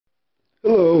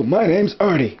Hello, my name's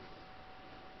Artie.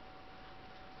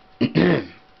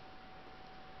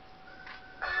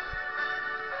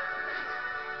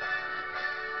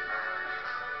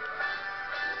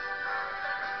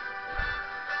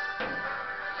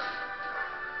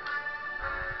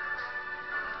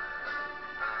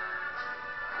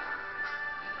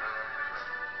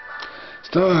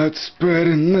 Start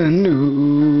spreading the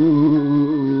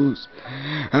news.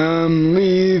 I'm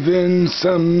leaving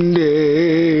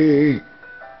someday.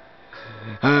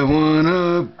 I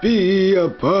wanna be a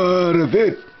part of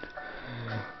it.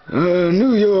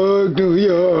 New York, New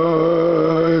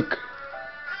York.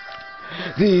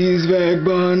 These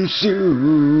vagabond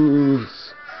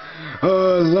shoes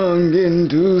are longing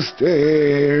to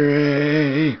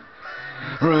stay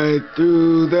right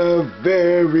through the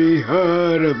very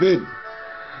heart of it.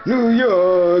 New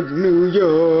York, New York.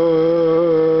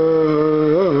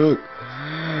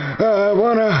 I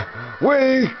wanna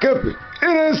wake up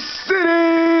in a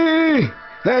city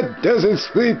that doesn't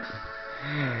sleep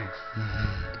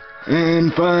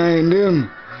and find him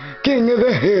king of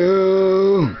the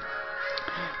hill,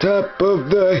 top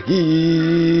of the heap.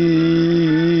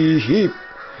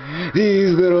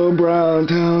 These little brown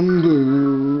town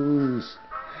blues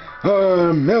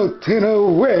are melting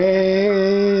away.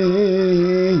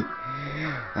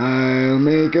 I'll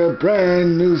make a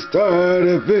brand new start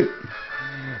of it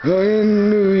in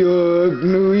New York,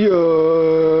 New York.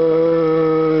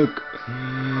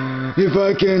 If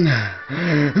I can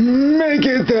make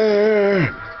it there,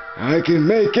 I can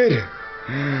make it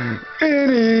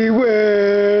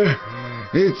anywhere.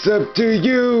 It's up to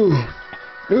you,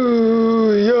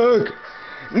 New York,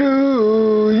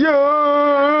 New York.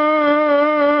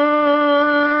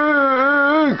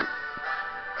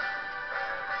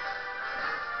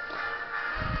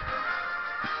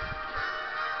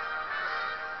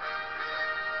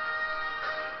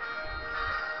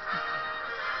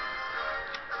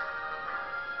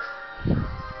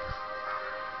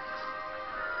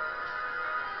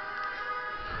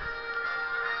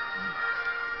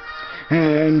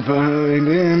 And find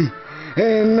him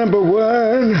in number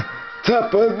one,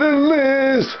 top of the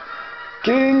list,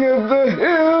 king of the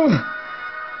hill,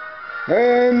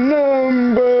 and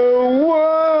number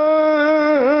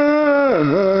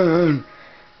one.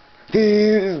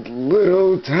 These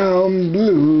little town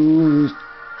blues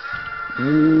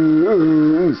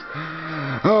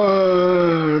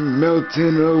are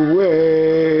melting away.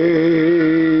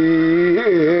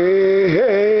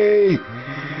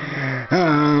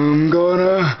 I'm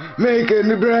gonna make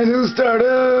a brand new start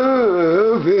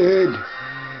of it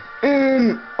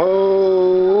in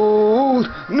old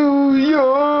New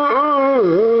York.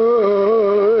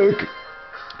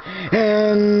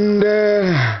 And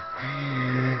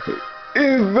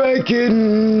if I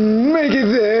can make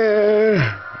it there,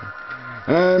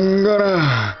 I'm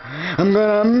gonna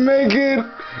make it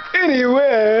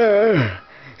anywhere.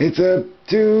 It's up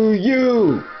to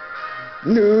you,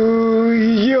 New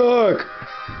York,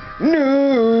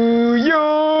 New York,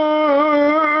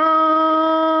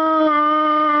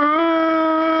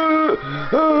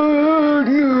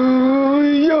 New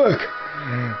York,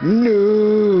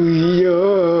 New York.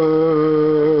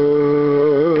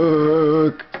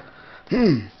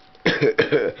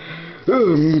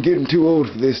 I'm getting too old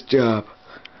for this job.